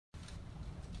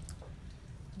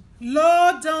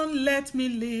Lord, don't let me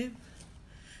live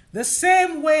the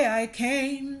same way I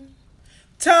came.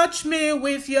 Touch me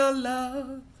with your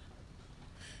love.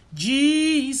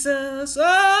 Jesus,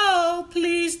 oh,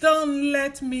 please don't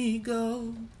let me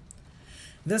go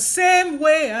the same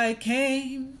way I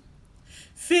came.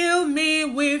 Fill me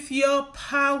with your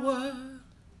power.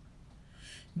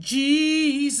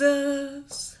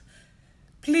 Jesus,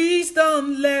 please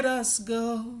don't let us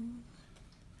go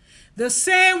the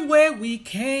same way we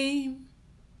came.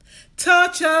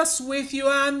 Touch us with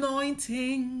your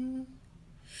anointing.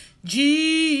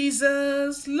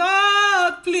 Jesus,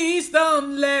 Lord, please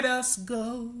don't let us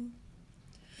go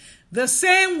the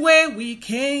same way we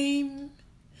came.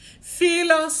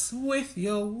 Fill us with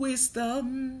your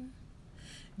wisdom.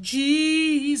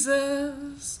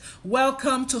 Jesus,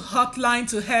 welcome to Hotline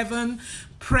to Heaven,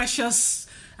 precious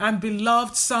and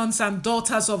beloved sons and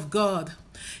daughters of God.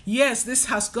 Yes, this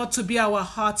has got to be our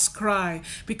heart's cry,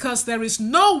 because there is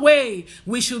no way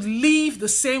we should leave the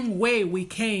same way we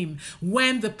came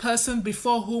when the person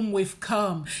before whom we've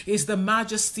come is the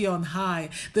Majesty on high,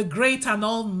 the great and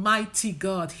almighty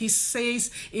God. He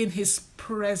says in his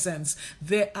presence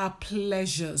there are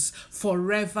pleasures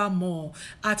forevermore.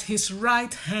 At his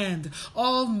right hand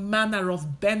all manner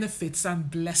of benefits and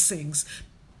blessings.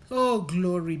 Oh,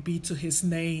 glory be to his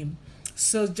name.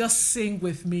 So just sing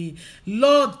with me.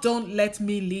 Lord, don't let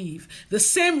me leave the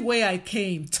same way I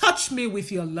came. Touch me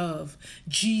with your love.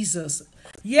 Jesus.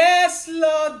 Yes,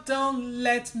 Lord, don't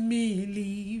let me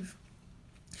leave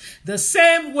the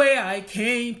same way I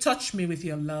came. Touch me with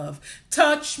your love.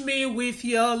 Touch me with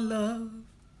your love.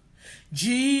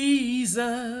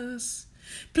 Jesus,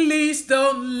 please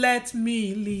don't let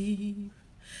me leave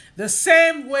the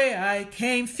same way I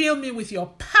came. Fill me with your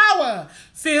power.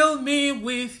 Fill me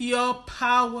with your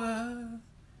power.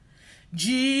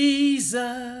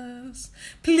 Jesus,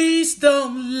 please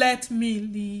don't let me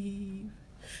leave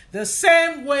the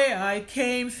same way I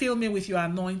came. Fill me with your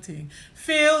anointing.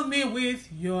 Fill me with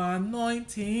your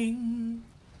anointing.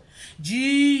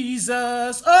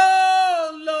 Jesus,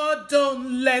 oh Lord,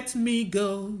 don't let me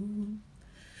go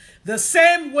the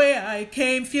same way I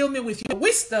came. Fill me with your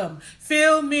wisdom.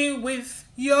 Fill me with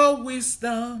your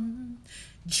wisdom.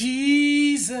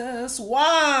 Jesus,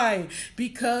 why?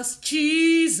 Because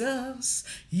Jesus,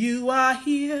 you are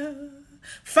here.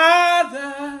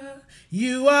 Father,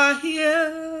 you are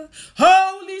here.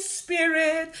 Holy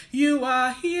Spirit, you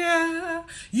are here.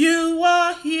 You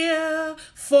are here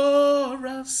for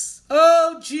us.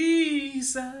 Oh,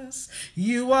 Jesus,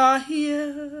 you are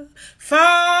here.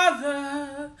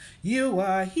 Father, you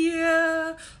are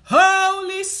here.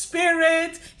 Holy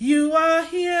Spirit, you are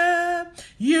here.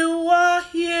 You are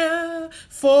here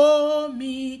for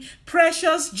me.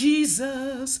 Precious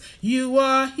Jesus, you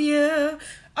are here.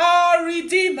 Our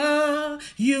Redeemer,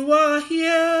 you are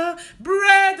here.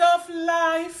 Bread of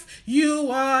life, you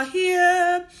are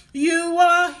here. You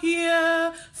are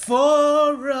here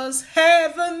for us.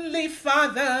 Heavenly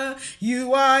Father,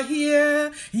 you are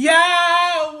here.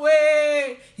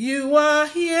 Yahweh, you are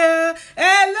here.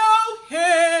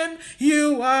 Elohim,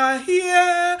 you are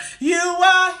here. You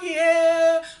are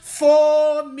here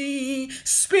for me.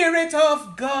 Spirit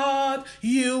of God,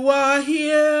 you are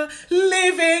here.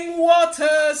 Living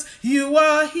waters, you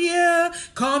are here.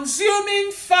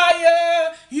 Consuming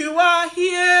fire, you are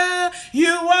here.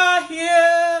 You are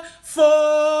here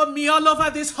for me. All over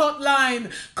this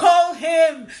hotline, call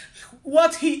him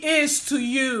what he is to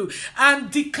you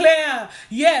and declare,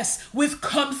 yes, with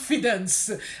confidence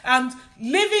and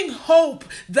living hope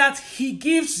that he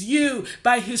gives you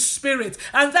by his Spirit,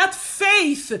 and that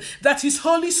faith that his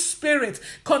Holy Spirit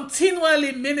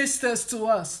continually ministers to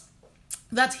us,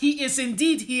 that he is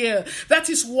indeed here. That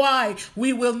is why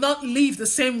we will not leave the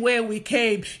same way we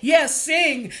came. Yes,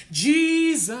 sing,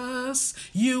 Jesus,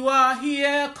 you are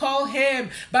here. Call him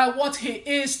by what he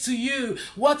is to you,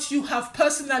 what you have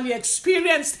personally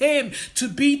experienced him to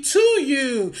be to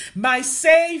you. My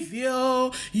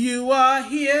Savior, you are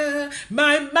here.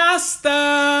 My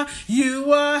Master,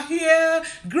 you are here.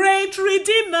 Great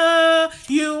Redeemer,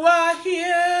 you are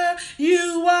here.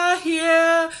 You are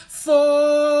here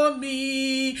for me.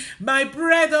 My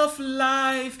bread of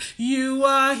life, you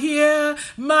are here.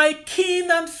 My keen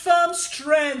and firm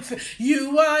strength,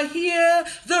 you are here.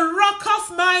 The rock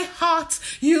of my heart,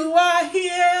 you are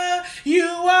here. You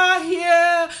are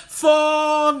here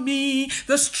for me.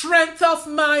 The strength of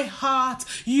my heart,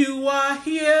 you are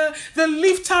here. The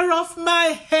lifter of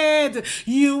my head,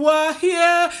 you are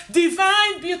here.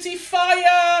 Divine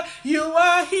beautifier, you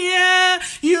are here.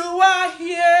 You are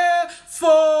here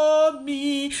for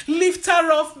me.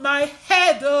 Lifter of my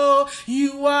head, oh,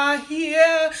 you are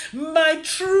here. My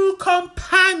true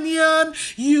companion,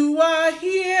 you are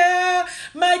here.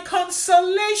 My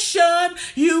consolation,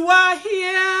 you are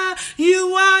here.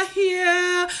 You are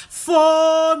here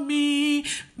for me.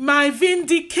 My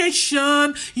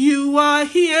vindication, you are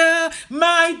here.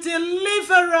 My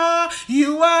deliverer,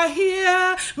 you are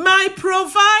here. My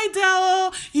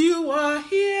provider, you are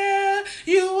here.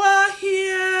 You are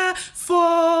here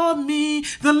for me.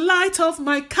 The light of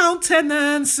my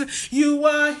countenance, you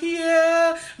are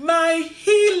here. My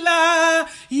healer,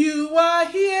 you are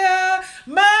here.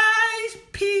 My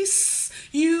peace,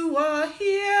 you are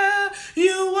here.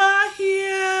 You are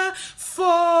here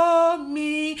for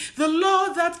me. The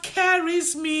Lord that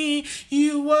carries me,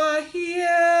 you are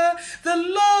here. The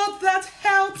Lord that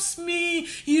helps me,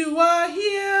 you are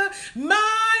here.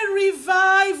 My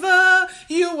reviver,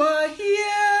 you are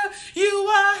here. You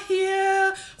are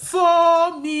here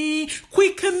for me.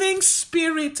 Quickening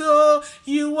spirit, oh,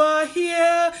 you are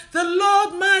here. The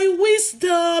Lord my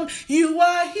wisdom, you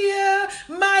are here.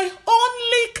 My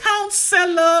only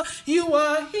counselor, you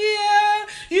are here.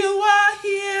 You are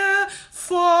here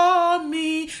for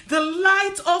me. The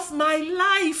light of my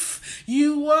life,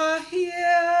 you are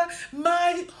here.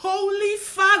 My Holy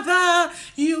Father,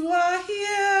 you are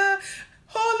here.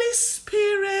 Holy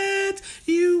Spirit,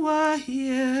 you are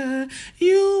here.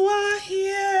 You are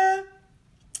here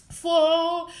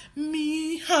for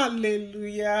me.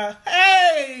 Hallelujah.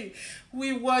 Hey,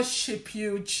 we worship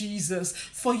you, Jesus,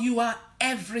 for you are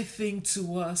everything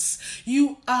to us.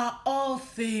 You are all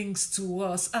things to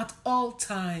us at all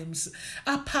times.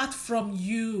 Apart from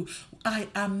you, I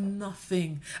am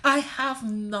nothing. I have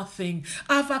nothing.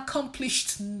 I've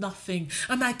accomplished nothing,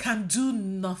 and I can do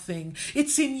nothing.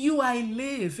 It's in you I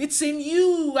live. It's in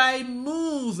you I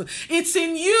move. It's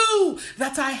in you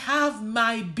that I have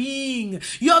my being.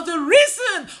 You're the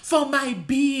reason for my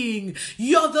being.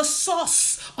 You're the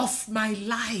source of my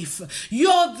life.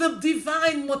 You're the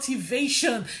divine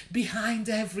motivation behind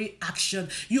every action.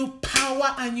 You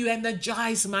power and you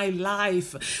energize my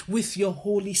life with your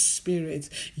Holy Spirit.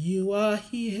 You are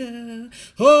here.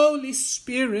 Holy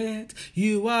Spirit,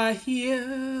 you are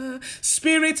here.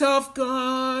 Spirit of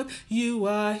God, you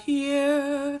are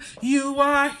here. You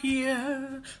are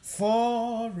here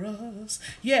for us.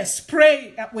 Yes,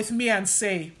 pray with me and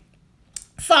say,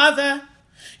 Father,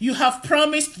 you have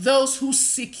promised those who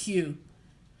seek you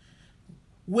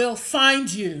will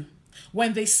find you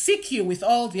when they seek you with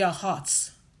all their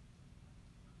hearts.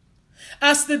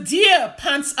 As the deer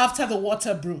pants after the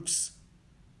water brooks,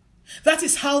 that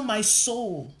is how my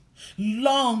soul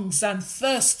longs and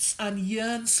thirsts and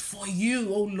yearns for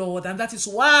you, O Lord. And that is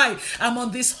why I'm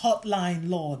on this hotline,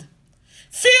 Lord.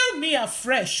 Fill me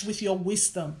afresh with your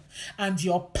wisdom and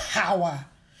your power.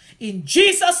 In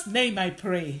Jesus' name I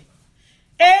pray.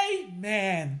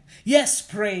 Amen. Yes,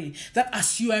 pray that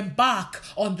as you embark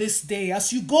on this day,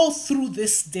 as you go through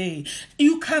this day,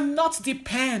 you cannot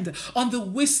depend on the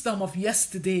wisdom of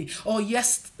yesterday or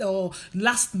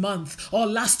last month or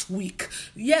last week.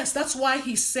 Yes, that's why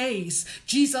he says,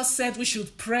 Jesus said we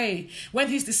should pray. When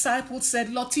his disciples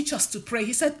said, Lord, teach us to pray,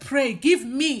 he said, pray, give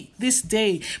me this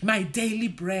day my daily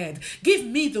bread. Give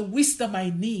me the wisdom I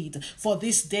need for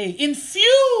this day.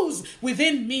 Infuse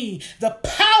within me the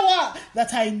power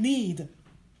that I need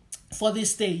for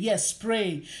this day. Yes,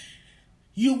 pray.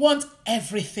 You want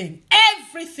everything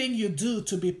you do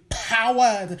to be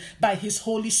powered by his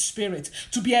Holy Spirit,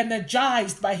 to be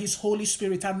energized by his Holy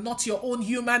Spirit and not your own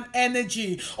human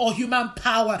energy or human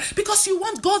power, because you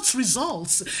want God's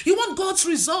results. You want God's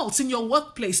results in your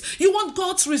workplace. You want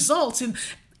God's results in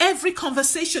every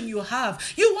conversation you have.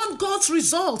 You want God's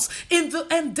results in the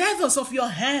endeavors of your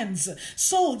hands.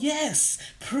 So yes,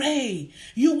 pray.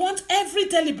 You want every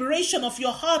deliberation of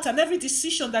your heart and every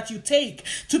decision that you take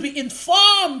to be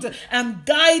informed and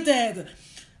guided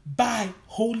by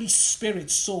Holy Spirit.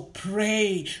 So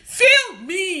pray. Fill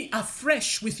me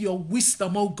afresh with your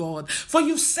wisdom, O God. For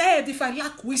you said, if I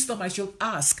lack wisdom, I shall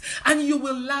ask, and you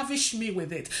will lavish me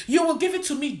with it. You will give it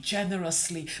to me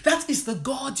generously. That is the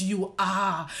God you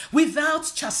are,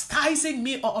 without chastising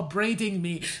me or upbraiding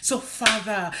me. So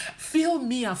Father, fill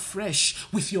me afresh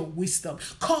with your wisdom.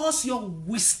 Cause your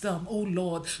wisdom, O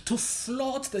Lord, to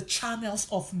flood the channels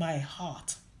of my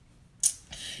heart.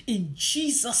 In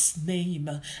Jesus' name,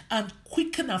 and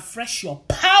quicken afresh your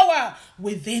power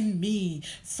within me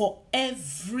for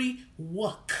every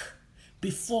work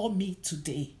before me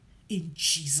today. In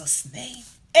Jesus' name.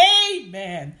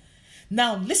 Amen.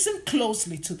 Now listen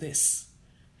closely to this.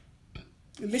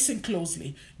 Listen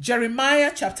closely.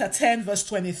 Jeremiah chapter 10 verse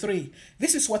 23.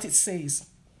 This is what it says.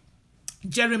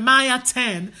 Jeremiah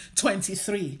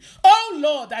 10:23. Oh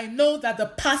Lord, I know that the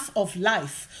path of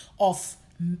life of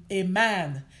a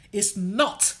man is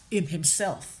not in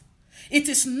himself. It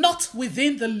is not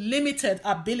within the limited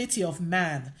ability of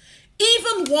man.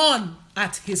 Even one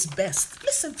at his best.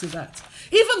 Listen to that.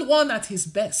 Even one at his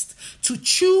best to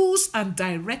choose and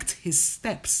direct his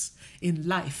steps in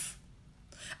life.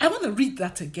 I want to read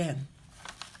that again.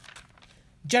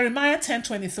 Jeremiah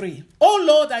 10:23. Oh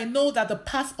Lord, I know that the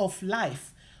path of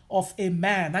life of a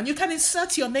man, and you can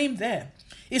insert your name there,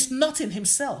 is not in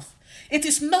himself. It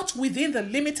is not within the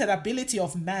limited ability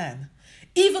of man,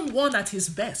 even one at his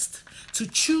best, to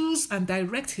choose and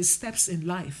direct his steps in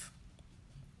life.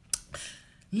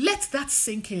 Let that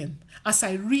sink in as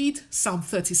I read Psalm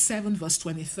 37 verse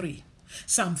 23.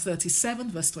 Psalm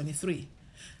 37 verse 23.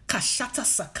 Kashata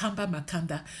sakamba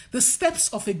makanda. The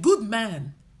steps of a good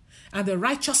man and a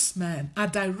righteous man are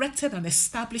directed and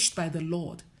established by the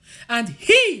Lord. And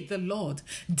he, the Lord,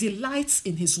 delights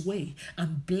in his way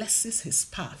and blesses his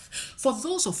path. For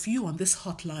those of you on this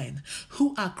hotline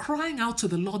who are crying out to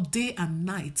the Lord day and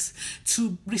night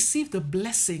to receive the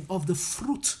blessing of the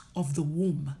fruit of the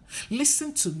womb,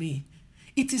 listen to me.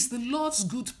 It is the Lord's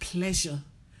good pleasure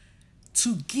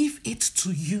to give it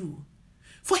to you.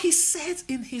 For he said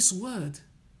in his word,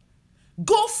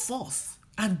 go forth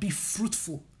and be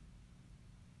fruitful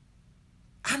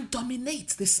and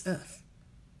dominate this earth.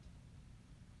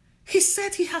 He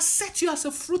said he has set you as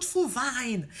a fruitful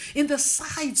vine in the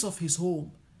sides of his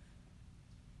home.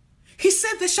 He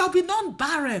said there shall be none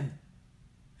barren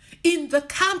in the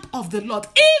camp of the Lord,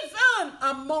 even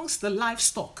amongst the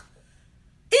livestock.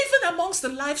 Even amongst the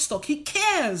livestock, he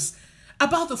cares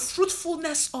about the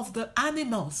fruitfulness of the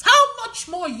animals. How much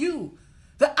more you,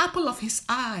 the apple of his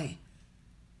eye,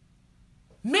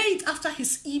 made after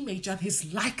his image and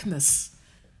his likeness,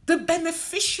 the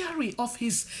beneficiary of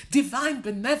his divine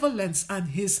benevolence and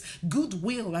his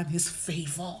goodwill and his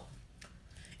favor.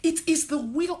 It is the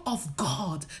will of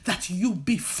God that you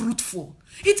be fruitful.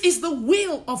 It is the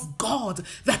will of God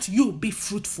that you be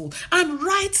fruitful. And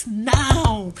right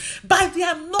now, by the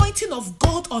anointing of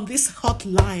God on this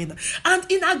hotline,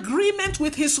 and in agreement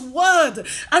with his word,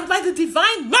 and by the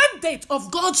divine mandate of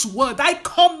God's word, I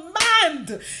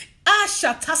command,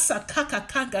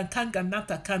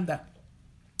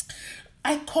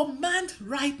 I command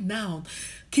right now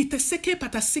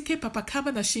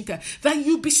that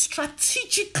you be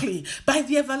strategically, by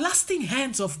the everlasting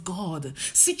hands of God,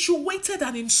 situated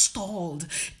and installed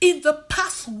in the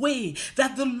pathway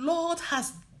that the Lord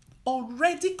has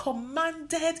already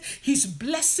commanded his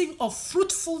blessing of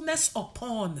fruitfulness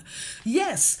upon.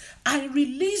 Yes, I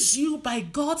release you by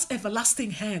God's everlasting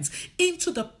hands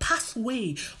into the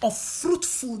pathway of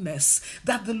fruitfulness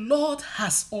that the Lord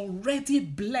has already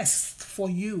blessed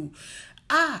for you.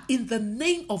 In the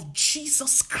name of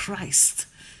Jesus Christ.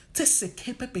 Pray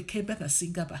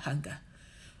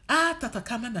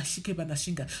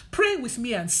with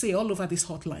me and say all over this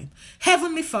hotline,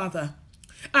 Heavenly Father,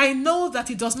 I know that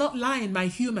it does not lie in my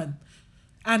human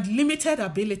and limited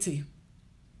ability,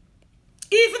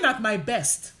 even at my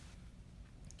best,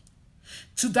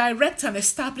 to direct and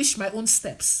establish my own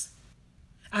steps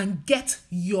and get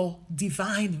your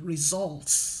divine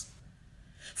results.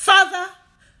 Father,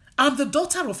 I'm the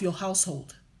daughter of your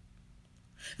household,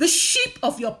 the sheep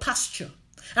of your pasture,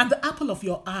 and the apple of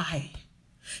your eye.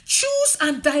 Choose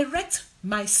and direct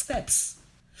my steps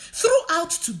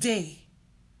throughout today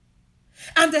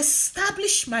and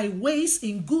establish my ways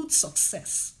in good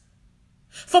success.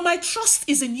 For my trust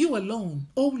is in you alone,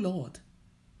 O Lord.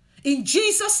 In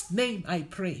Jesus' name I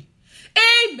pray.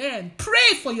 Amen.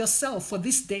 Pray for yourself for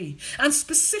this day and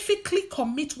specifically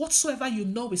commit whatsoever you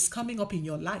know is coming up in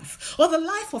your life or the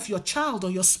life of your child or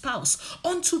your spouse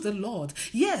unto the Lord.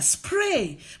 Yes,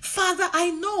 pray. Father, I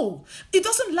know it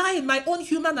doesn't lie in my own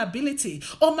human ability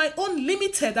or my own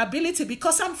limited ability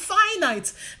because I'm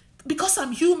finite, because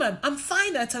I'm human. I'm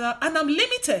finite and I'm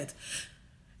limited.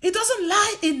 It doesn't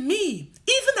lie in me,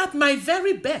 even at my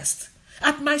very best,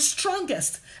 at my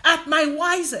strongest, at my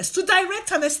wisest, to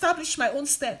direct and establish my own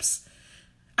steps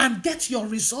and get your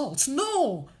results.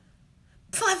 No.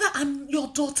 Father, I'm your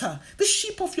daughter, the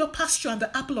sheep of your pasture and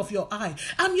the apple of your eye.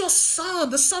 I'm your son,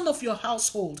 the son of your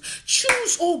household.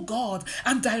 Choose, O God,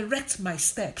 and direct my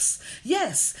steps.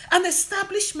 Yes, and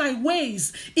establish my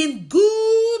ways in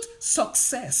good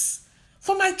success.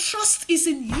 For my trust is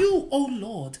in you, O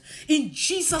Lord. In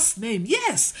Jesus' name.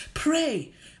 Yes,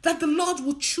 pray. that the Lord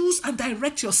will choose and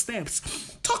direct your steps.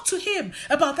 Talk to him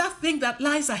about that thing that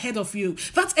lies ahead of you,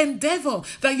 that endeavor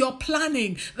that you're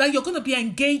planning, that you're going to be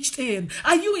engaged in.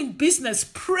 Are you in business?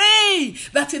 Pray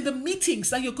that in the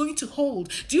meetings that you're going to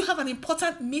hold, do you have an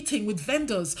important meeting with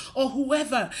vendors or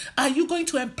whoever? Are you going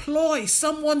to employ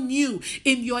someone new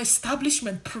in your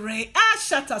establishment? Pray.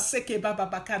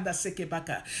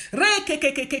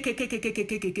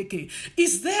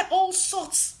 Is there all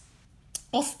sorts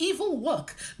of evil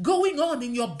work going on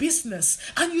in your business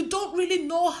and you don't really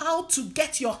know how to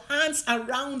get your hands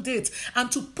around it and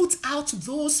to put out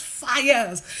those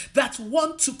fires that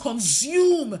want to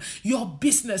consume your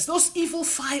business, those evil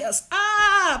fires?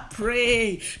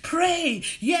 Pray.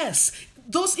 Yes,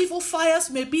 those evil fires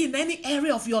may be in any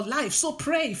area of your life. So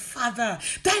pray, Father,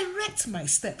 direct my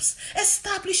steps,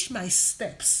 establish my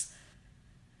steps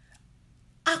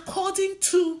according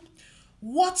to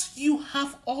what you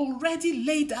have already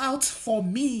laid out for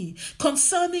me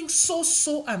concerning so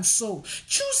and so.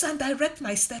 Choose and direct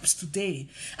my steps today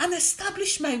and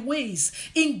establish my ways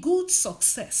in good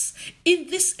success in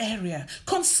this area,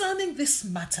 concerning this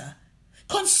matter,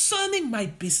 concerning my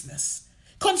business,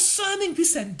 concerning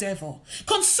this endeavor,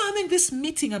 concerning this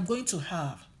meeting I'm going to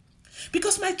have.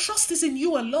 Because my trust is in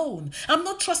you alone. I'm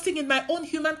not trusting in my own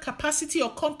human capacity or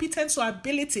competence or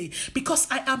ability, because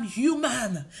I am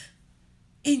human.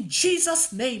 In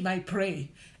Jesus' name I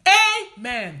pray.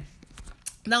 Amen.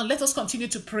 Now let us continue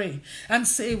to pray and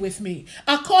say with me,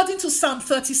 according to Psalm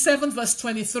 37 verse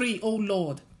 23, O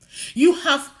Lord, you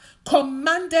have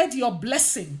commanded your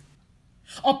blessing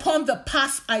upon the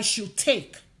path I should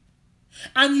take,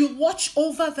 and you watch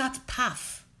over that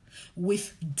path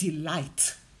with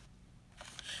delight.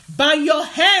 By your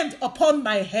hand upon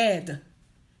my head,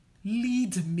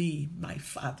 lead me, my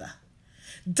Father.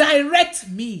 Direct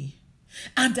me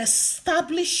and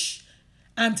establish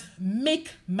and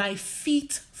make my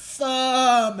feet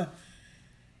firm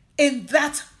in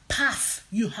that path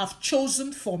you have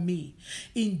chosen for me.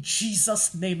 In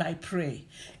Jesus' name I pray.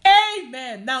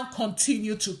 Amen. Now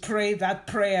continue to pray that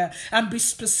prayer and be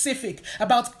specific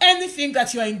about anything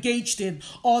that you are engaged in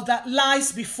or that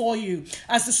lies before you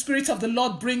as the Spirit of the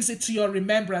Lord brings it to your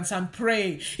remembrance, and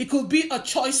pray. It could be a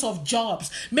choice of jobs.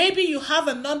 Maybe you have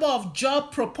a number of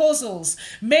job proposals.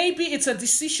 Maybe it's a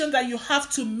decision that you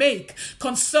have to make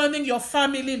concerning your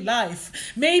family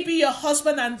life. Maybe your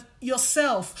husband and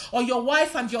yourself or your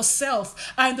wife and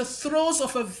yourself are in the throes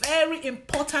of a very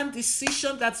important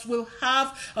decision that will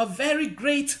have a very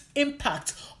great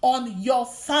impact on your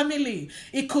family.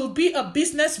 It could be a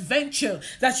business venture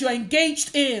that you're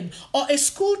engaged in or a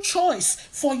school choice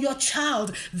for your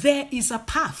child. There is a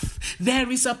path. There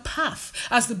is a path.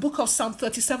 As the book of Psalm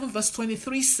 37 verse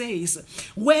 23 says,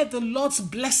 where the Lord's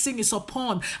blessing is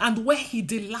upon and where he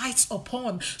delights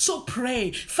upon. So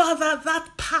pray, Father,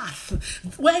 that path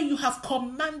where you have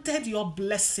commanded your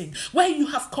blessing, where you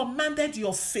have commanded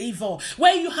your favor,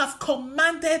 where you have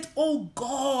commanded, oh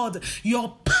God,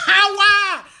 your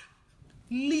power.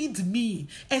 Lead me,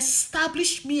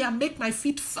 establish me, and make my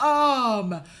feet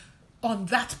firm on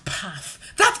that path.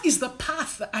 That is the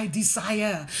path that I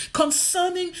desire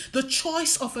concerning the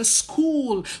choice of a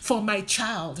school for my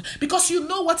child. Because you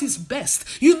know what is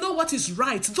best. You know what is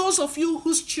right. Those of you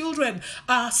whose children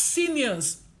are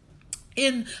seniors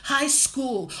in high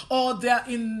school or they're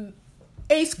in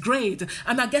 8th grade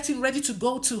and are getting ready to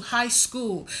go to high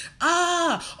school,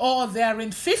 or they're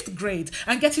in 5th grade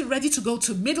and getting ready to go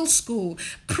to middle school,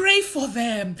 pray for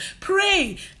them.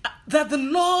 Pray that the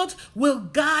Lord will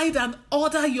guide and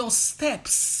order your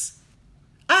steps.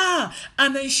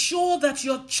 And ensure that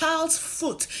your child's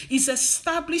foot is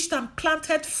established and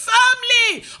planted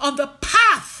firmly on the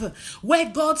path where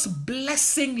God's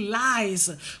blessing lies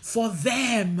for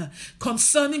them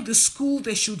concerning the school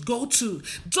they should go to.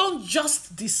 Don't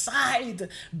just decide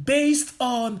based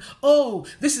on,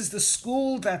 this is the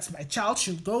school that my child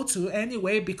should go to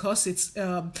anyway because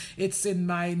it's in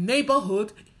my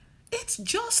neighborhood. It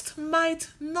just might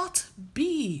not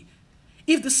be.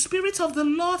 If the Spirit of the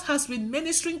Lord has been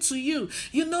ministering to you,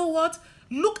 you know what?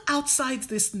 Look outside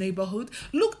this neighborhood.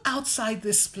 Look outside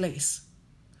this place.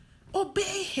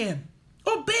 Obey him.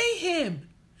 Obey him.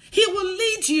 He will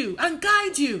lead you and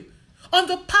guide you on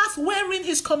the path wherein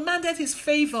he's commanded his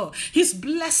favor, his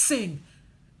blessing,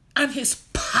 and his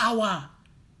power.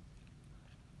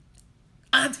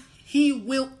 And he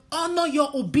will honor your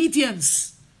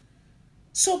obedience.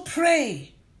 So pray.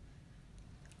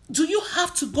 Do you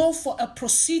have to go for a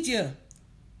procedure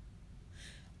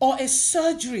or a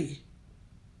surgery?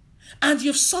 and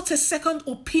you've sought a second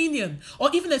opinion or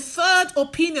even a third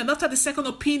opinion after the second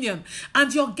opinion,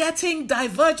 and you're getting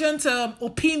divergent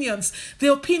opinions,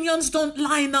 the opinions don't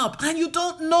line up, and you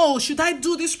don't know, should I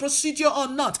do this procedure or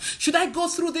not? Should I go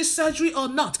through this surgery or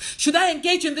not? Should I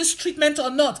engage in this treatment or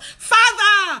not?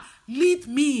 Father, lead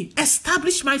me,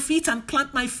 establish my feet and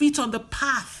plant my feet on the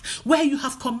path where you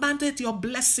have commanded your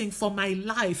blessing for my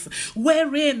life,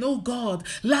 wherein, oh God,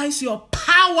 lies your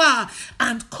power,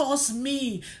 and cause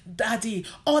me, Daddy,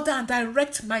 order and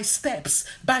direct my steps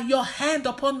by your hand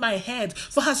upon my head.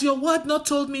 For has your word not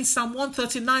told me in Psalm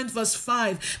 139 verse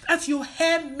 5 that you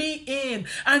hem me in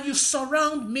and you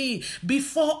surround me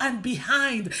before and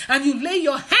behind, and you lay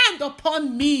your hand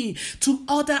upon me to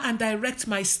order and direct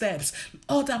my steps.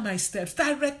 Order my steps,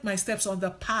 direct my steps on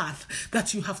the path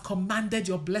that you have commanded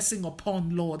your blessing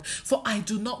upon, Lord. For I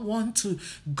do not want to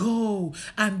go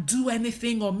and do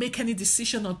anything or make any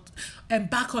decision or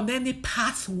embark on any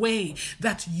pathway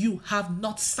that you have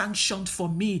not sanctioned for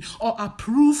me or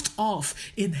approved of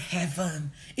in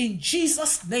heaven. In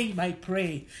Jesus' name I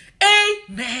pray.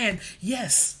 Amen.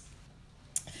 Yes.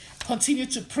 Continue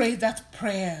to pray that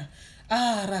prayer.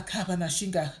 Oh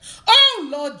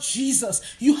Lord Jesus,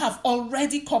 you have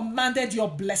already commanded your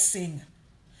blessing.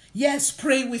 Yes,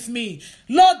 pray with me.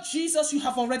 Lord Jesus, you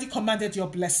have already commanded your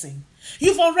blessing.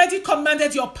 You've already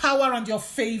commanded your power and your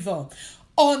favor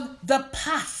on the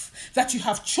path that you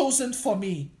have chosen for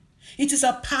me. It is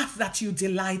a path that you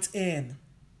delight in.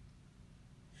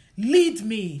 Lead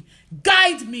me,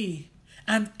 guide me,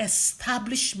 and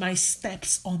establish my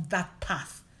steps on that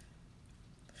path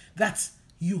that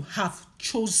you have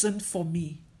chosen for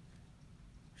me.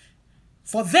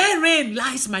 For therein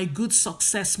lies my good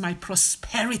success, my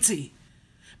prosperity,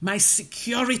 my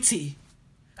security,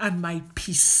 and my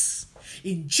peace.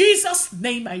 In Jesus'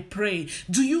 name I pray.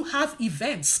 Do you have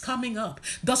events coming up?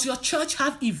 Does your church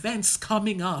have events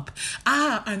coming up?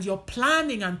 And you're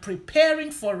planning and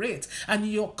preparing for it, and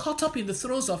you're caught up in the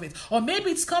throes of it. Or maybe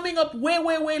it's coming up way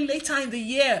later in the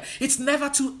year. It's never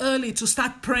too early to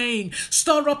start praying.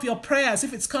 Store up your prayers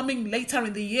if it's coming later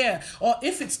in the year. Or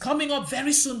if it's coming up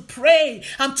very soon, pray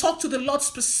and talk to the Lord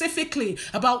specifically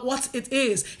about what it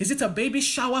is. Is it a baby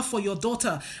shower for your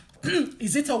daughter?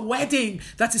 Is it a wedding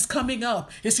that is coming up?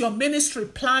 Is your ministry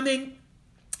planning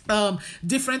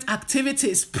different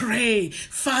activities? Pray.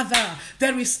 Father,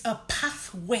 there is a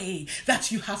pathway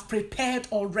that you have prepared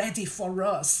already for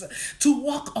us to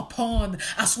walk upon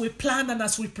as we plan and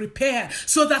as we prepare,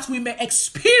 so that we may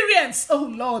experience,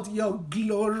 oh Lord, your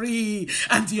glory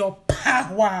and your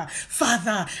power.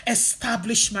 Father,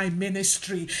 establish my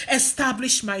ministry,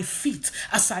 establish my feet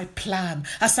as I plan,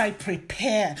 as I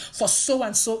prepare for so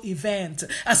and so event,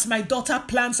 as my daughter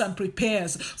plans and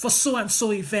prepares for so and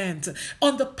so event,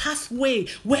 on the pathway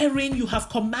wherein you have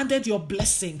commanded your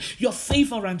blessing, your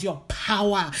favor, and your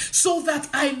power, so that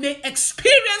I may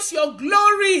experience your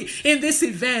glory in this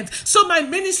event, so my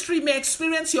ministry may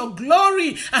experience your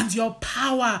glory and your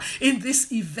power in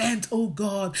this event, oh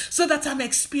God, so that I may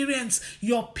experience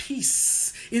your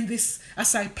peace in this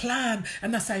as I plan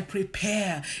and as I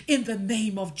prepare, in the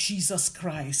name of Jesus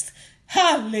Christ.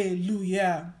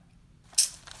 Hallelujah.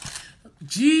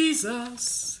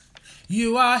 Jesus,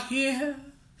 you are here.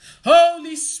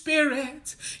 Holy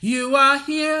Spirit, you are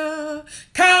here.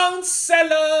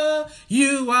 Counselor,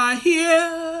 you are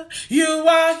here. You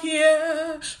are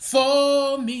here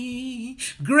for me.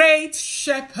 Great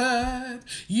Shepherd,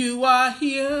 you are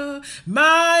here.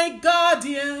 My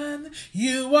guardian,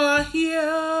 you are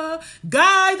here.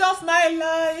 Guide of my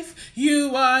life,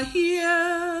 you are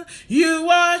here. You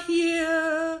are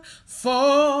here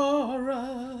for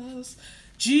us.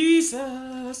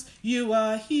 Jesus, you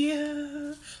are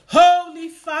here. Holy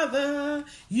Father,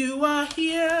 you are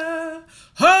here.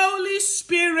 Holy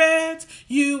Spirit,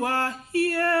 you are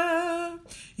here.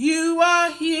 You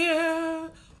are here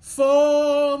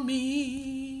for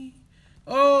me.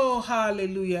 Oh,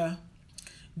 hallelujah.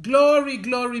 Glory,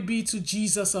 glory be to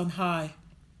Jesus on high.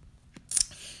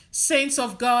 Saints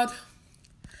of God,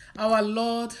 our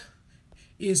Lord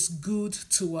is good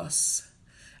to us,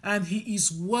 and he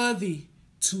is worthy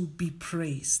to be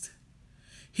praised.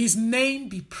 His name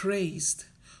be praised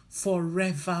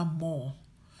forevermore.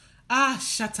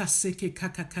 Shata seke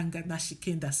kakakanga na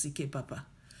shikenda sike baba.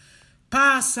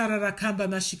 Pa sararakamba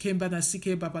na shikemba na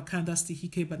sike baba kanda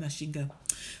stihike banashinga.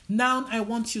 Now I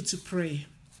want you to pray.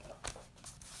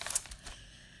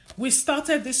 We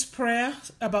started this prayer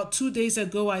about 2 days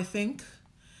ago, I think,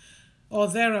 or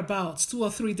thereabouts, 2 or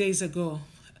 3 days ago,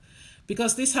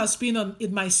 because this has been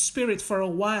in my spirit for a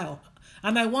while.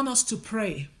 And I want us to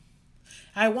pray.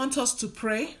 I want us to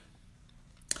pray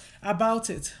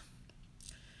about it.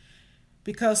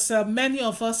 because many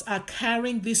of us are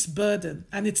carrying this burden,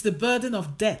 and it's the burden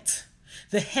of debt,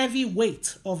 the heavy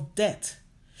weight of debt.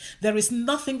 There is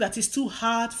nothing that is too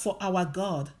hard for our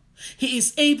God. He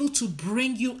is able to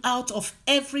bring you out of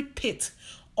every pit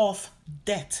of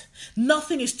debt.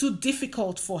 Nothing is too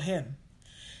difficult for him.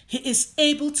 He is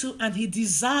able to, and he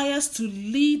desires to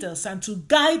lead us and to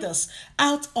guide us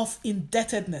out of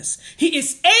indebtedness. He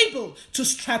is able to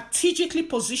strategically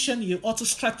position you, or to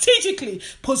strategically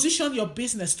position your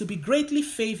business to be greatly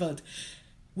favored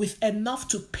with enough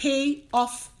to pay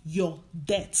off your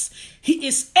debts. He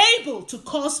is able to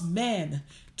cause men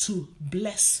to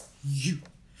bless you.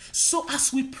 So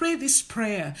as we pray this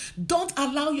prayer, don't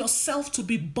allow yourself to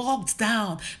be bogged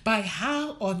down by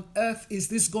how on earth is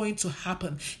this going to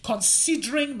happen,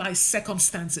 considering my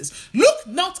circumstances. Look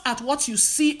not at what you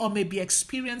see or may be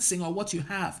experiencing or what you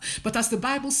have, but as the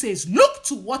Bible says, look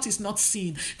to what is not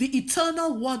seen, the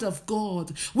eternal word of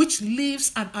God, which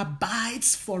lives and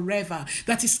abides forever,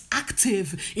 that is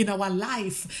active in our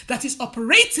life, that is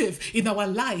operative in our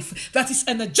life, that is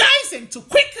energizing to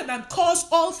quicken and cause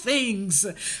all things,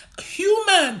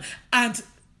 human and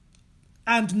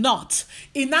not,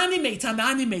 inanimate and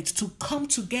animate, to come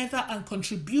together and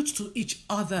contribute to each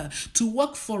other, to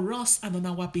work for us and on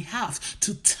our behalf,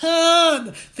 to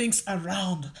turn things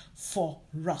around for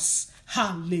us.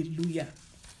 Hallelujah.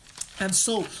 And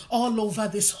so all over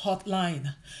this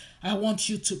hotline, I want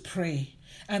you to pray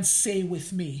and say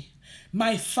with me,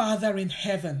 my Father in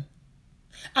heaven,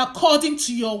 according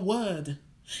to your word,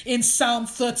 in Psalm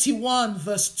 31,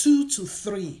 verse 2 to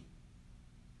 3.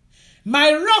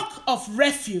 My rock of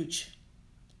refuge,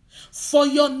 for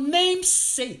your name's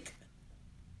sake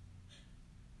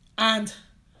and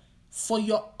for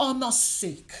your honor's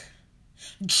sake,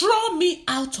 draw me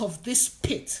out of this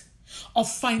pit of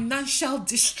financial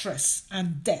distress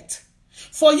and debt.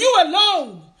 For you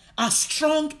alone are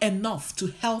strong enough to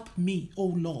help me, O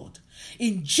Lord.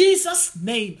 In Jesus'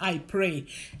 name I pray.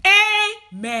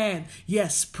 Amen.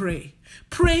 Yes, pray.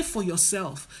 Pray for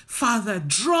yourself. Father,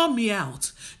 draw me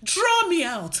out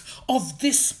of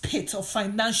this pit of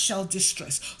financial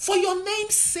distress for your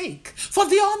name's sake, for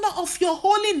the honor of your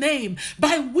holy name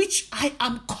by which I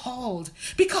am called,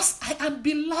 because I am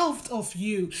beloved of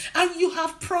you. And you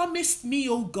have promised me,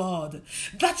 O God,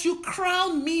 that you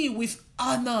crown me with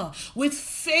honor, with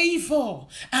favor,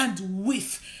 and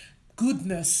with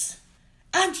goodness.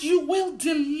 And you will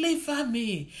deliver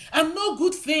me, and no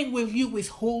good thing will you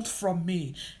withhold from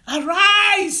me.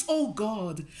 Arise, O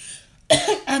God,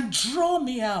 and draw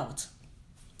me out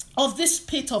of this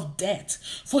pit of debt,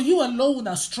 for you alone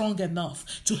are strong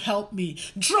enough to help me.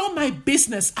 Draw my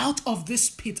business out of this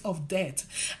pit of debt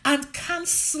and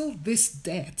cancel this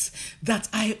debt that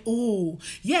I owe.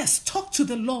 Yes, talk to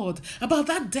the Lord about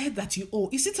that debt that you owe.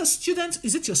 Is it your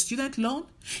student loan?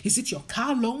 Is it your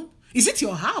car loan? Is it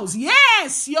your house?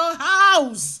 Yes, your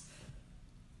house.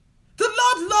 The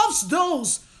Lord loves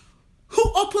those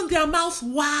who open their mouth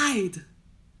wide,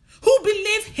 who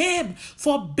believe him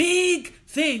for big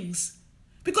things.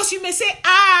 Because you may say,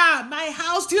 my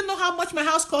house, do you know how much my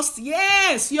house costs?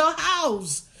 Yes, your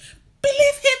house.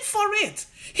 Believe him for it.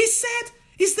 He said,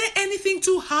 is there anything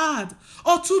too hard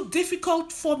or too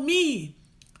difficult for me?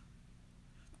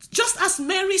 Just as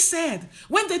Mary said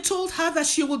when they told her that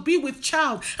she would be with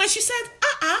child. And she said,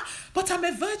 but I'm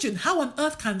a virgin. How on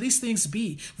earth can these things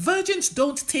be? Virgins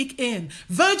don't take in.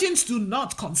 Virgins do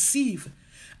not conceive.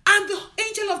 And the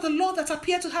angel of the Lord that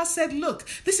appeared to her said, look,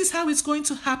 this is how it's going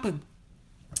to happen.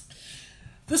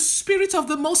 The Spirit of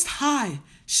the Most High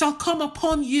shall come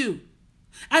upon you,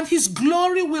 and his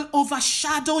glory will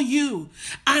overshadow you.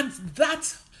 And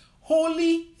that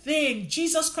holy thing,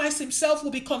 Jesus Christ himself,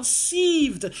 will be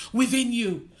conceived within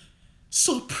you.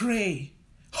 So pray,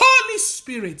 Holy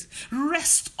Spirit,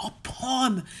 rest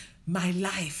upon my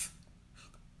life.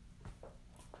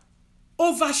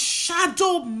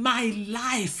 Overshadow my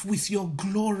life with your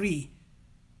glory.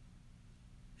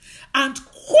 And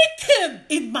quicken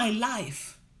in my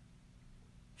life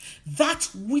that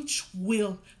which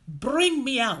will bring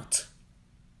me out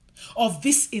of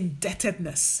this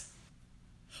indebtedness.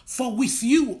 For with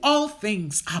you, all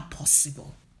things are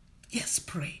possible. Yes,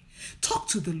 pray. Talk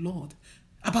to the Lord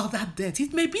about that debt.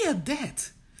 It may be a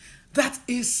debt that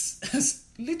is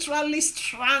literally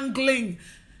strangling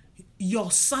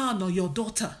your son or your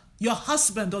daughter, your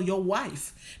husband or your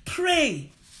wife.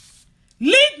 Pray.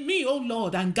 Lead me, O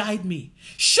Lord, and guide me.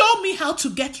 Show me how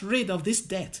to get rid of this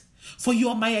debt. For you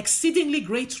are my exceedingly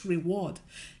great reward.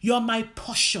 You are my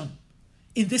portion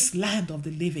in this land of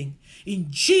the living. In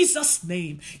Jesus'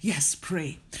 name, yes,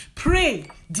 pray. Pray,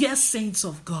 dear saints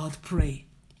of God, pray.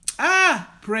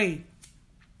 Pray.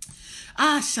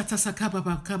 Ah, shata sakaba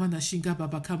bakaba na shinga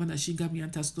babakaba na shinga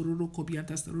mianta stororo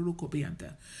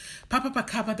kobianta. Papa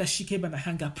bakaba da shikeba na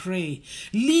hanga. Pray.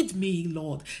 Lead me,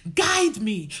 Lord. Guide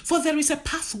me. For there is a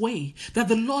pathway that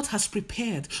the Lord has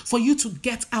prepared for you to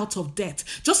get out of debt.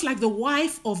 Just like the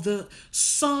wife of the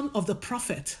son of the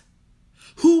prophet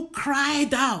who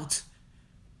cried out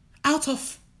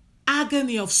of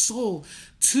agony of soul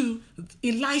to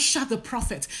Elisha the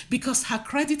prophet, because her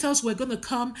creditors were going to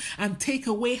come and take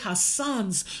away her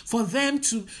sons for them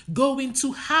to go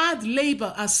into hard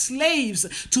labor as slaves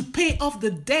to pay off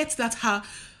the debt that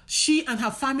she and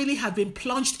her family had been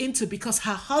plunged into, because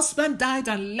her husband died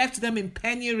and left them in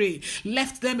penury,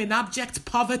 left them in abject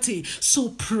poverty. So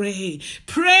pray.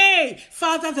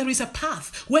 Father, there is a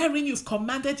path wherein you've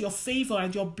commanded your favor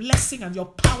and your blessing and your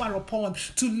power upon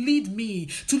to lead me,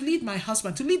 to lead my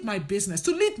husband, to lead my business,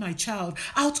 to lead my child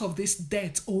out of this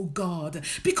debt, oh God.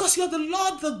 Because you're the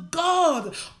Lord, the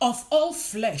God of all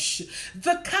flesh.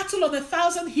 The cattle on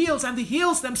 1,000 hills and the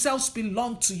hills themselves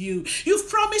belong to you. You've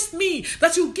promised me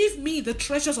that you'll give me the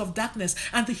treasures of darkness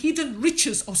and the hidden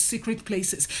riches of secret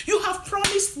places. You have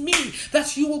promised me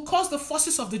that you will cause the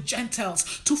forces of the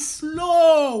Gentiles to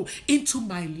flow into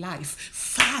my life.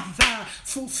 Father,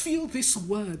 fulfill this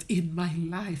word in my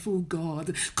life, oh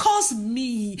God. Cause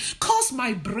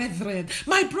my brethren,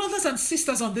 my brothers and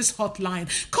sisters on this hotline,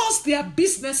 cause their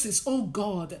businesses, oh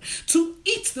God, to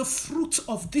eat the fruit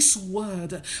of this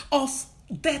word of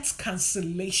debt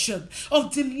cancellation,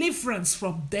 of deliverance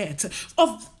from debt,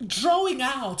 of drawing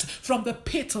out from the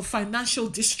pit of financial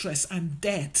distress and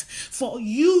debt. For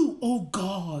you, O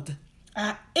God,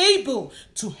 are able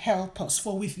to help us,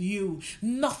 for with you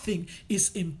nothing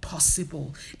is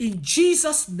impossible. In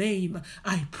Jesus' name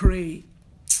I pray.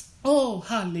 Oh,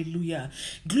 hallelujah.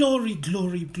 Glory,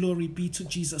 glory, glory be to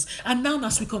Jesus. And now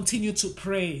as we continue to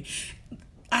pray,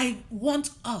 I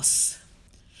want us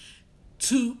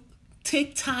to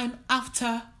take time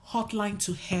after Hotline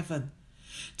to Heaven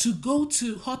to go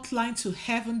to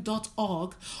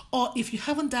hotlinetoheaven.org, or if you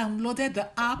haven't downloaded the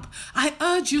app, I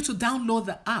urge you to download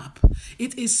the app.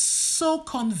 It is so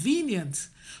convenient,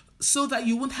 so that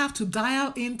you won't have to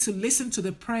dial in to listen to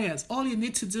the prayers. All you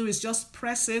need to do is just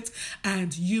press it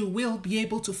and you will be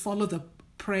able to follow the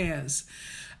prayers.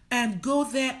 And go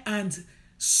there and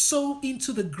sow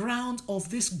into the ground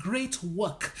of this great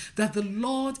work that the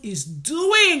Lord is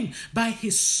doing by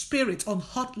His Spirit on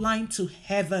Hotline to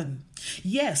Heaven.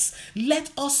 Yes,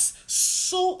 let us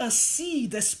sow a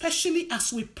seed, especially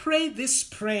as we pray this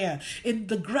prayer in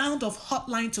the ground of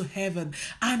Hotline to Heaven,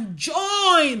 and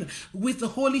join with the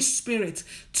Holy Spirit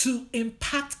to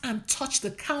impact and touch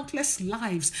the countless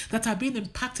lives that are being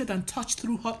impacted and touched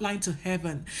through Hotline to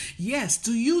Heaven. Yes,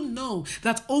 do you know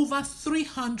that over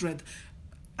 300,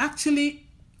 actually,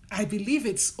 I believe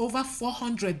it's over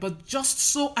 400, but just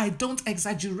so I don't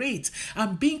exaggerate,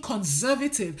 I'm being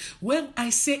conservative when I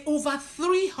say over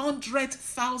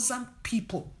 300,000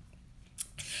 people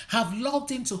have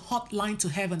logged into Hotline to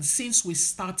Heaven since we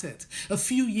started a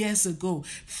few years ago.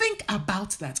 Think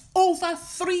about that. Over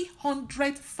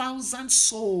 300,000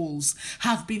 souls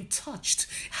have been touched,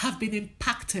 have been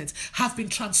impacted, have been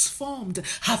transformed,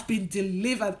 have been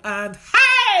delivered, and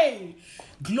hey,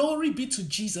 glory be to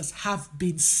Jesus, have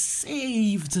been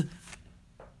saved.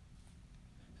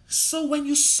 So when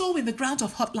you sow in the ground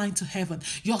of Hotline to Heaven,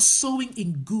 you're sowing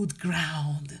in good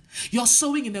ground. You're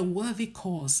sowing in a worthy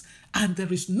cause. And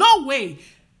there is no way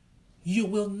you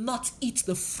will not eat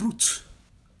the fruit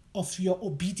of your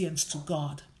obedience to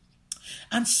God.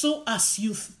 And so as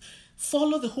you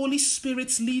follow the Holy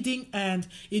Spirit's leading and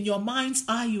in your mind's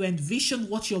eye you envision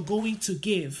what you're going to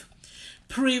give,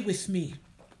 pray with me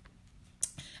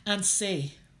and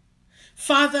say,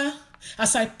 Father,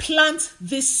 as I plant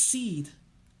this seed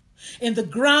in the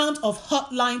ground of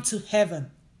Hotline to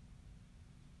Heaven,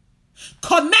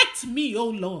 connect me, O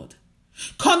Lord.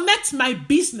 Connect my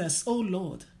business, O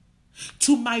Lord,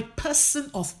 to my person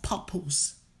of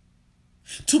purpose,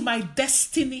 to my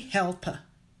destiny helper,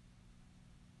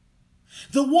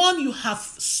 the one you have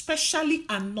specially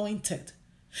anointed,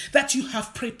 that you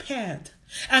have prepared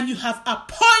and you have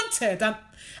appointed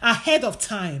ahead of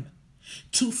time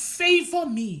to favor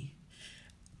me,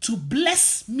 to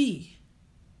bless me,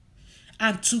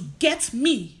 and to get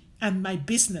me and my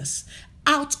business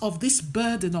out of this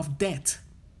burden of debt.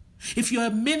 If you're a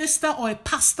minister or a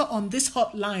pastor on this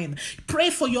hotline,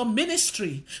 pray for your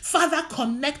ministry. Father,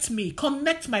 connect me,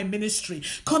 connect my ministry,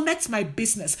 connect my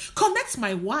business, connect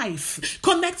my wife,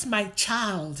 connect my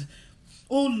child.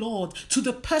 Oh Lord, to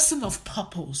the person of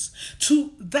purpose,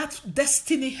 to that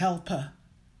destiny helper,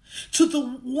 to the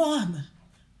one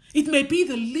It may be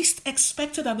the least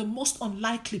expected and the most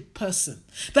unlikely person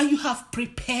that you have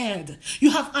prepared,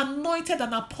 you have anointed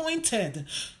and appointed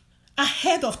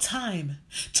ahead of time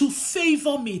to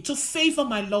favor me, to favor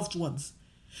my loved ones,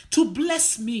 to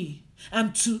bless me,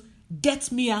 and to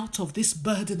get me out of this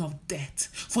burden of debt.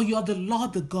 For you are the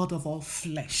Lord, the God of all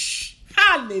flesh.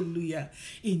 Hallelujah.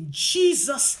 In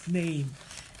Jesus' name.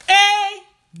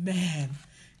 Amen.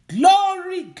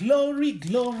 Glory, glory,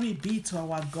 glory be to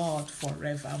our God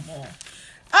forevermore.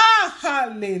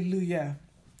 Hallelujah.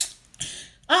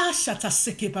 By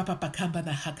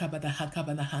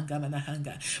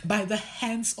the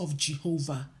hands of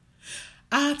Jehovah.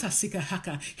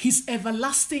 His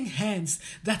everlasting hands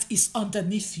that is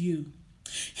underneath you.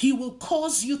 He will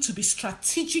cause you to be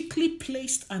strategically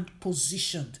placed and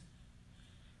positioned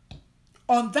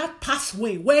on that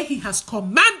pathway where he has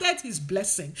commanded his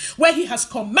blessing, where he has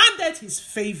commanded his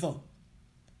favor.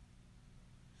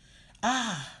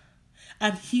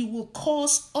 And he will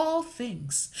cause all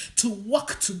things to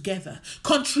work together,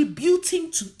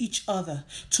 contributing to each other,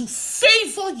 to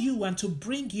favor you and to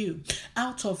bring you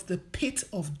out of the pit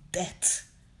of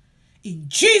death. In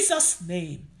Jesus'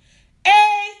 name,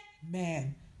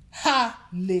 amen.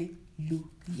 Hallelujah.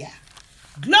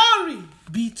 Glory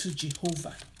be to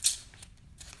Jehovah.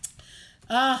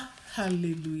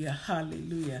 Hallelujah,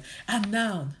 hallelujah. And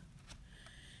now,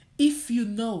 if you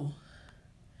know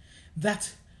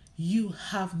that you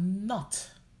have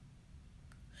not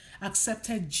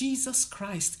accepted Jesus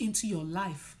Christ into your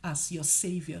life as your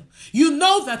Savior, you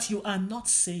know that you are not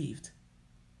saved.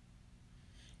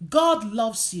 God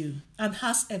loves you and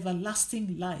has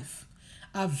everlasting life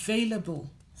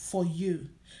available for you,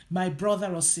 my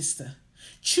brother or sister.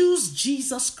 Choose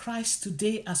Jesus Christ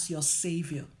today as your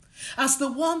Savior, as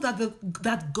the one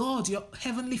that God, your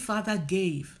Heavenly Father,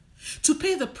 gave to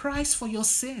pay the price for your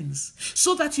sins,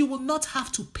 so that you will not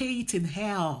have to pay it in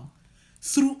hell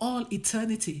through all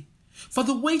eternity. For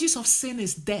the wages of sin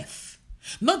is death,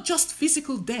 not just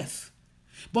physical death,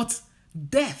 but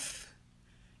death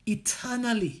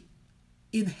eternally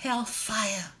in hell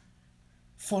fire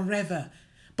forever.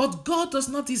 But God does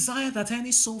not desire that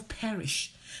any soul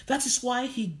perish. That is why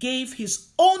he gave his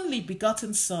only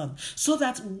begotten Son, so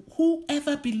that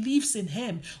whoever believes in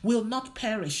him will not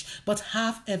perish, but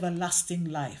have everlasting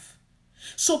life.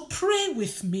 So pray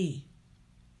with me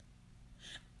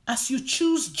as you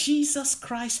choose Jesus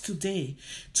Christ today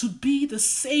to be the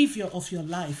Savior of your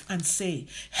life, and say,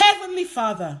 Heavenly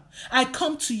Father, I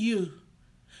come to you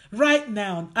right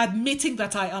now admitting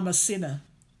that I am a sinner.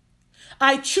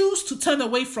 I choose to turn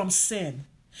away from sin,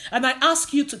 and I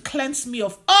ask you to cleanse me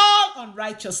of all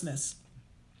unrighteousness.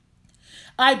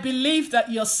 I believe that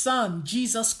your Son,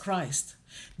 Jesus Christ,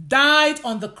 died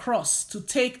on the cross to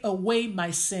take away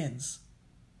my sins.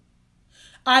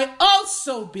 I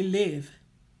also believe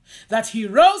that he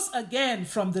rose again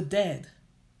from the dead,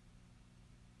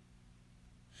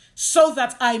 so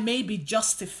that I may be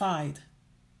justified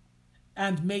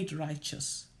and made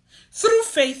righteous through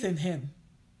faith in him.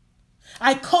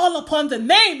 I call upon the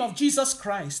name of Jesus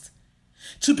Christ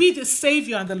to be the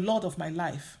Savior and the Lord of my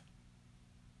life.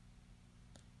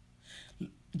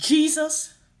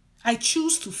 Jesus, I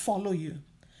choose to follow you,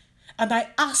 and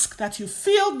I ask that you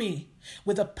fill me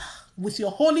with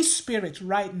your Holy Spirit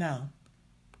right now.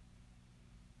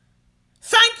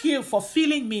 Thank you for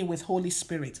filling me with Holy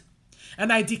Spirit,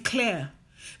 and I declare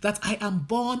that I am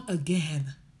born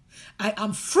again. I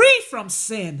am free from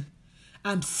sin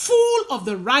and full of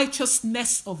the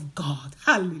righteousness of God.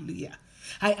 Hallelujah.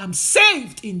 I am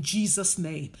saved in Jesus'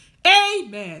 name.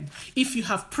 Amen. If you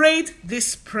have prayed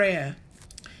this prayer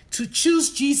to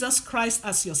choose Jesus Christ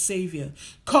as your Savior,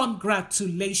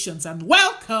 congratulations and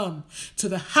welcome to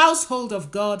the household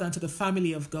of God and to the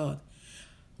family of God.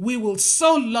 We will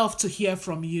so love to hear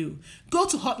from you. Go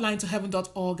to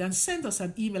hotlinetoheaven.org and send us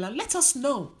an email and let us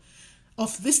know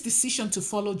of this decision to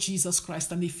follow Jesus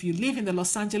Christ. And if you live in the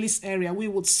Los Angeles area, we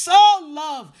would so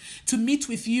love to meet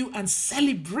with you and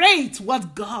celebrate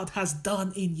what God has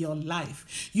done in your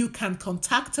life. You can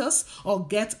contact us or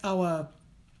get our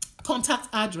contact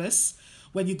address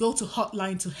when you go to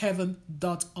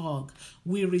hotlinetoheaven.org.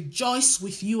 We rejoice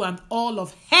with you, and all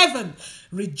of heaven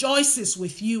rejoices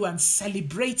with you and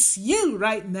celebrates you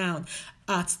right now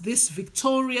at this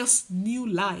victorious new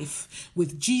life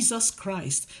with Jesus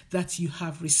Christ that you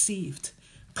have received.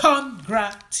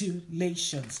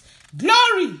 Congratulations.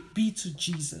 Glory be to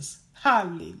Jesus.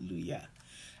 Hallelujah.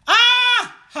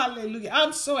 Hallelujah.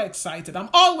 I'm so excited. I'm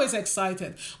always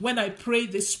excited when I pray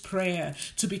this prayer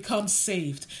to become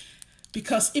saved.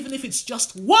 Because even if it's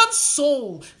just one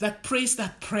soul that prays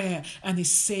that prayer and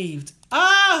is saved,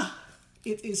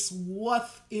 It is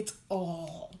worth it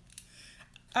all.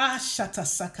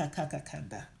 Shatasaka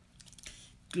kakakanda.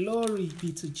 Glory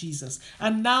be to Jesus.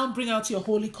 And now bring out your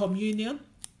Holy Communion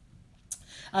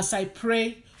as I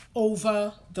pray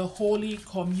over the Holy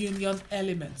Communion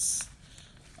elements.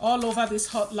 All over this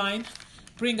hotline,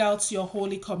 bring out your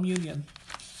Holy Communion.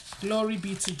 Glory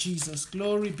be to Jesus.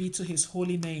 Glory be to his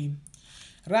holy name.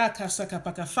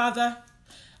 Father,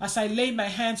 as I lay my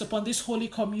hands upon this Holy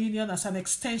Communion as an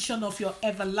extension of your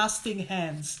everlasting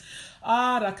hands,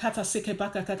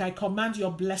 I command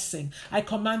your blessing. I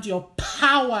command your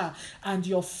power and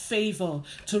your favor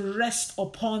to rest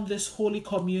upon this Holy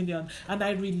Communion. And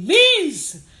I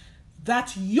release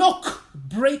that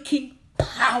yoke-breaking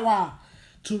power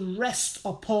to rest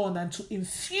upon and to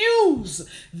infuse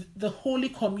the Holy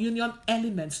Communion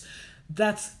elements,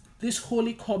 that this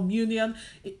Holy Communion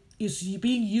is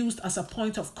being used as a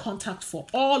point of contact for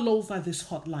all over this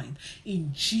hotline.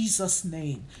 In Jesus'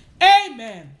 name,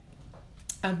 amen.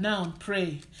 And now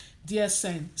pray, dear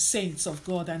saints of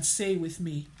God, and say with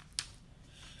me,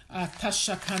 my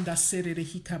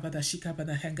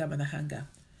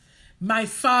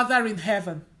Father in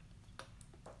heaven,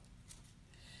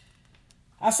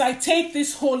 as I take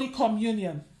this Holy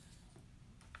Communion,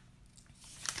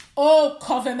 oh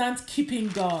covenant-keeping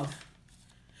God,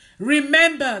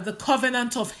 remember the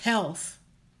covenant of health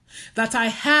that I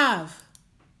have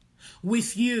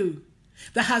with you,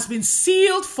 that has been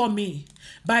sealed for me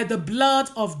by the blood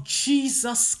of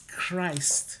Jesus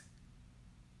Christ.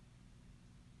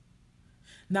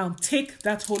 Now take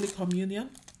that Holy Communion.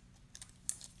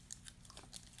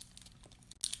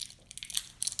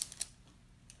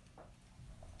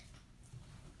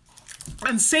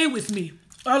 And say with me,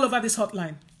 all over this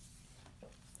hotline,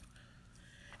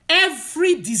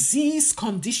 every disease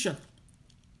condition,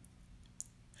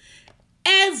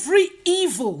 every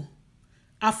evil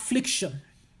affliction,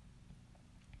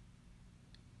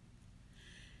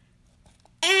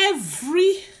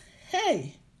 every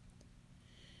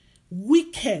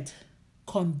wicked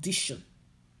condition,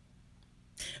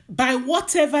 by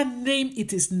whatever name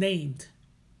it is named,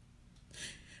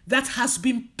 that has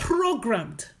been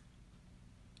programmed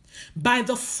by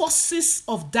the forces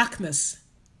of darkness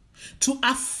to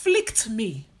afflict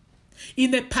me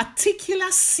in a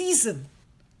particular season,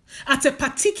 at a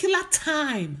particular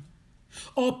time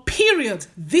or period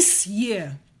this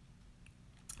year.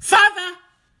 Father,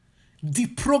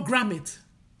 deprogram it.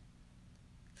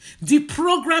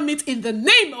 Deprogram it in the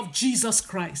name of Jesus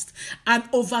Christ and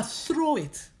overthrow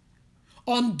it,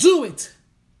 undo it,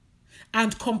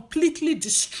 and completely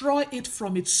destroy it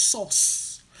from its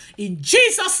source. In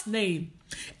Jesus' name,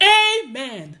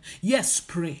 amen. Yes,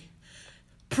 pray.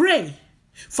 Pray.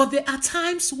 For there are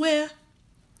times where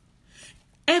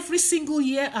every single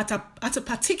year at a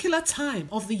particular time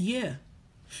of the year,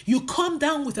 you come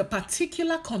down with a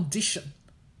particular condition.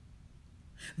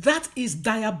 That is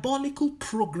diabolical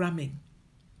programming.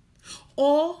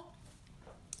 Or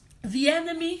the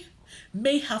enemy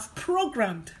may have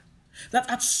programmed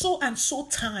that at so and so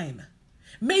time,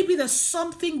 maybe there's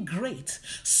something great,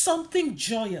 something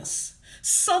joyous,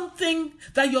 something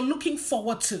that you're looking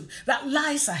forward to that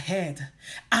lies ahead.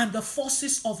 And the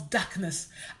forces of darkness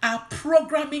are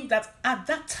programming that at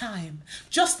that time,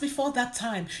 just before that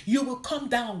time, you will come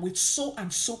down with so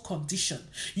and so condition.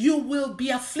 You will be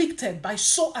afflicted by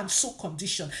so and so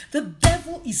condition. The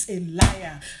devil is a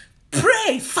liar.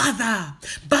 Pray, Father,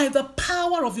 by the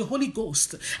power of your Holy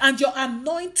Ghost and your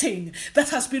anointing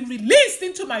that has been released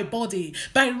into my body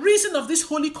by reason of this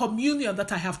Holy Communion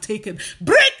that I have taken.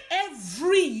 Break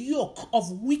every yoke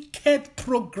of wicked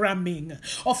programming,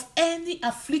 of any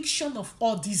affliction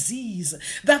or disease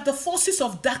that the forces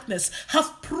of darkness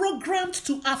have programmed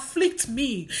to afflict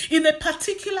me in a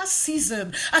particular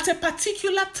season, at a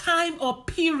particular time or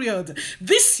period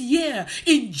this year,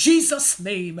 in Jesus'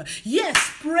 name. Yes,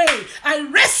 pray. I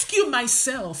rescue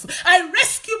myself. I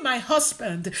rescue my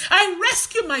husband. I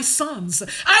rescue my sons.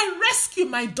 I rescue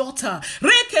my daughter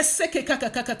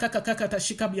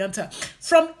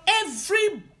from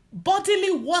every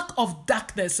bodily work of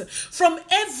darkness, from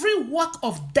every work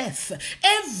of death,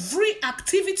 every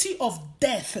activity of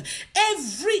death,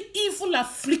 every evil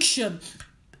affliction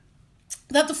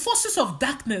that the forces of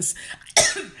darkness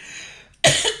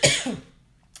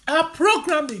are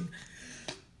programming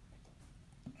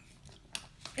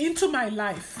into my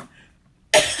life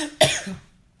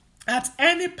at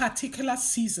any particular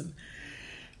season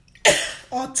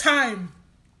or time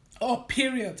or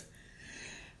period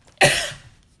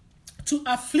to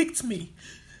afflict me,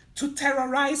 to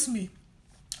terrorize me,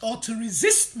 or to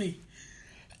resist me.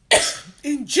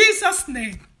 In Jesus'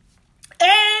 name,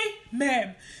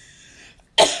 amen.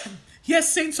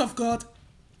 Yes, saints of God,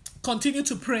 continue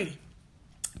to pray.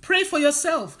 Pray for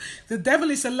yourself. The devil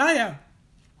is a liar.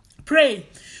 Pray.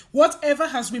 Whatever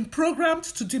has been programmed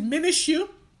to diminish you,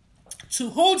 to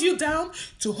hold you down,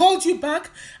 to hold you back,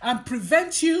 and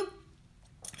prevent you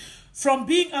from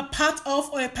being a part of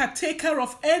or a partaker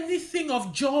of anything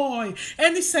of joy,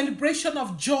 any celebration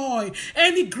of joy,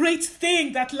 any great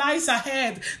thing that lies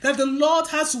ahead, that the Lord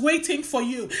has waiting for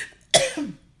you,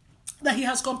 that he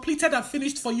has completed and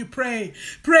finished for you. Pray.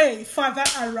 Pray, Father,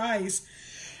 arise.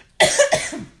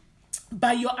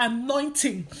 By your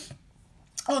anointing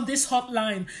on this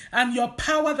hotline and your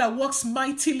power that works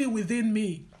mightily within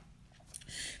me,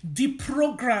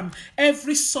 deprogram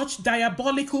every such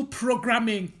diabolical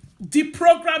programming.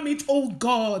 Deprogram it, oh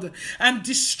God, and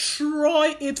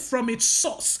destroy it from its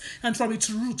source and from its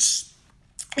roots.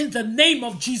 In the name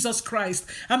of Jesus Christ,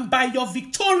 and by your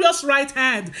victorious right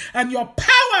hand and your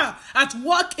power at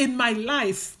work in my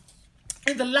life,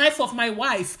 in the life of my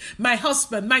wife, my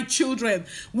husband, my children,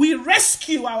 we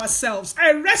rescue ourselves.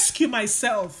 I rescue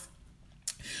myself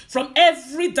from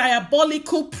every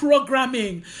diabolical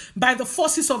programming by the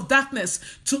forces of darkness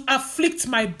to afflict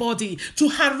my body, to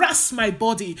harass my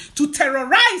body, to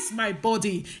terrorize my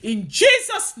body. In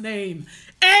Jesus' name,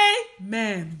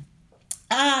 amen.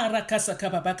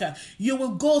 You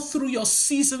will go through your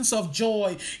seasons of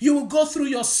joy. You will go through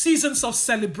your seasons of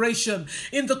celebration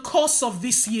in the course of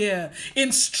this year,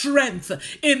 in strength,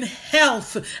 in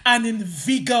health, and in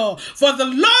vigor. For the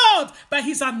Lord, by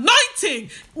his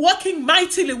anointing, working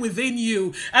mightily within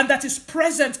you, and that is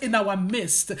present in our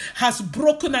midst, has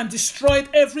broken and destroyed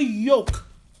every yoke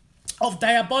of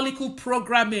diabolical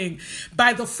programming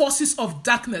by the forces of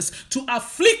darkness to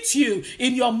afflict you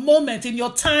in your moment, in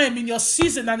your time, in your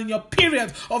season, and in your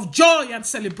period of joy and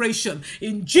celebration.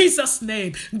 In Jesus'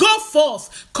 name, go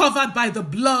forth covered by the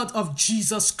blood of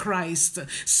Jesus Christ,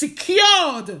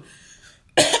 secured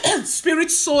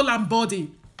spirit, soul, and body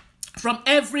from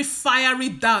every fiery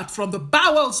dart from the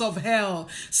bowels of hell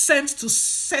sent to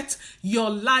set your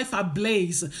life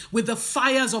ablaze with the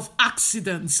fires of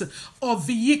accidents or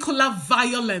vehicular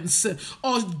violence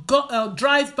or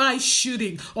drive-by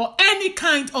shooting or any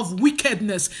kind of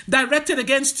wickedness directed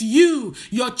against you,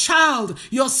 your child,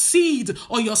 your seed,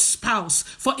 or your spouse.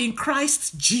 For in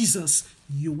Christ Jesus,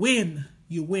 you win.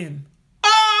 You win.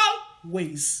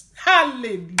 Always.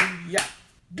 Hallelujah.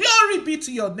 Glory be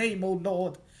to your name, O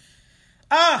Lord.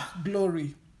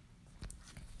 Glory.